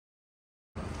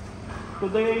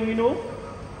Today menu,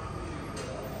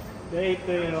 date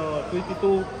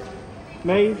 22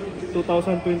 May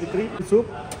 2023. Soup,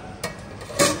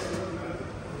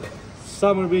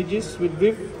 summer veggies with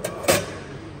beef,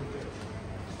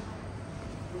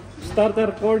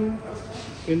 starter corn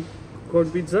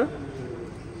pizza,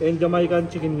 and Jamaican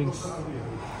chicken wings.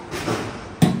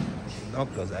 No,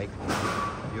 because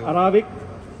Arabic,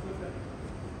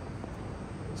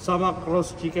 samak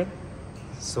roast chicken,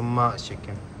 Summa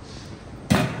chicken.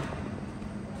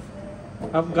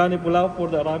 Afghani pulao for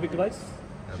the Arabic rice,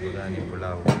 Afghani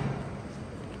pulao.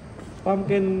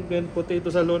 pumpkin and potato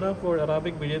salona for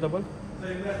Arabic vegetable,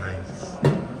 Nice.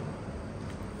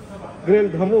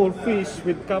 grilled hamur fish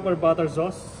with copper butter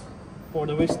sauce for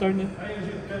the Western,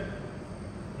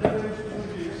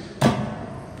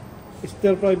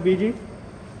 stir fried veggie,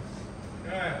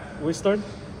 Western,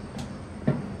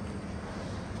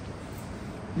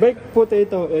 baked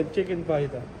potato and chicken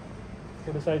fajita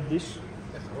for the side dish.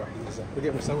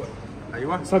 بدي مسوي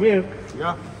ايوه Samir,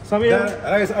 يا Samir, ده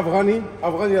رايس افغاني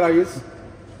رايس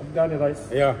Afghani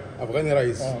rice. يا افغاني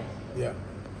رايس يا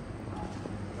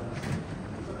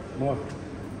ما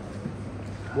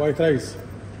وايت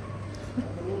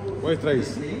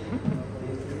رايس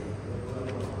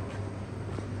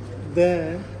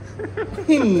Then,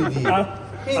 هندي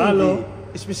hello.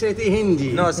 سبيشاليتي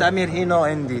هندي No, Samir, he know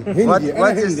Hindi. هندي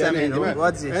What is أنا Samir? هندي.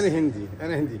 What's this?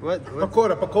 انا هندي What?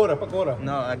 باكورا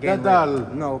No, again.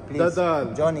 Dadal. No, please.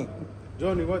 Dadal. Johnny.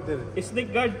 جوني وات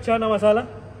Snake guard chana masala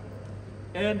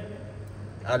and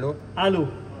Hello. aloo.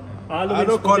 Aloo الو means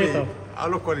potato. كولي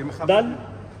الو كولي مخبز Dal,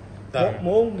 Dal.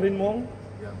 mung, green mung,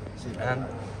 And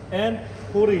and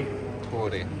puri.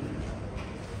 Puri.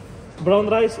 Brown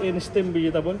rice and steamed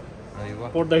vegetable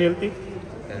Aywa. for the healthy.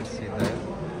 Let's see that.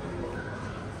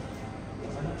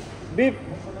 Beef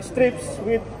strips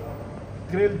with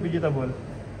grilled vegetable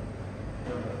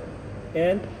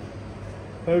and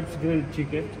herbs grilled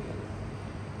chicken.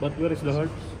 But where is the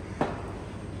herbs?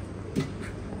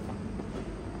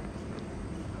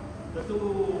 The two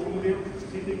women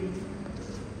sitting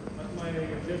at my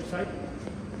left side,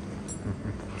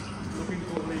 looking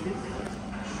for ladies.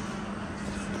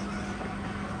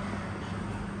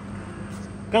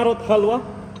 Carrot halwa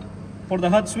for the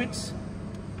hot sweets.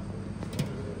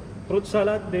 Fruit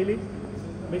salad daily,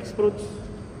 mixed fruits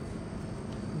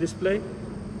display,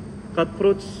 cut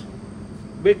fruits,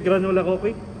 baked granola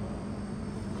coffee,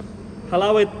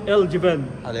 halawat el jiban,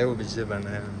 حلاوة بالجبن.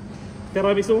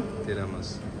 tiramisu,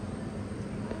 تيراميسو.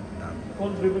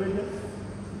 cold beverages,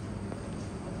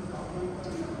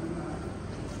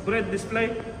 bread display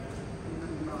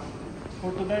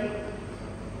for today,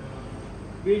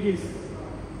 veggies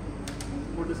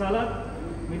for the salad,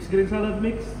 mixed green salad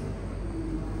mix,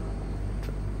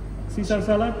 Caesar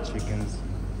salad, Chickens.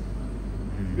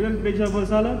 grilled vegetable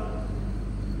salad,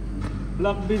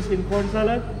 black beans in corn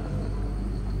salad,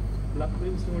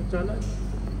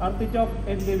 artichoke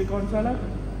and baby corn salad,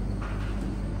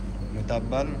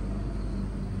 متبل.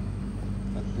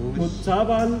 مدبوس.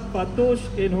 mutsabal, patush,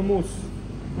 and hummus.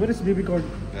 Where is baby corn?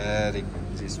 Very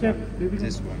good. This Chef, one. baby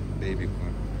This one. Baby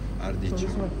corn. So this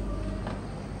Artichoke. one.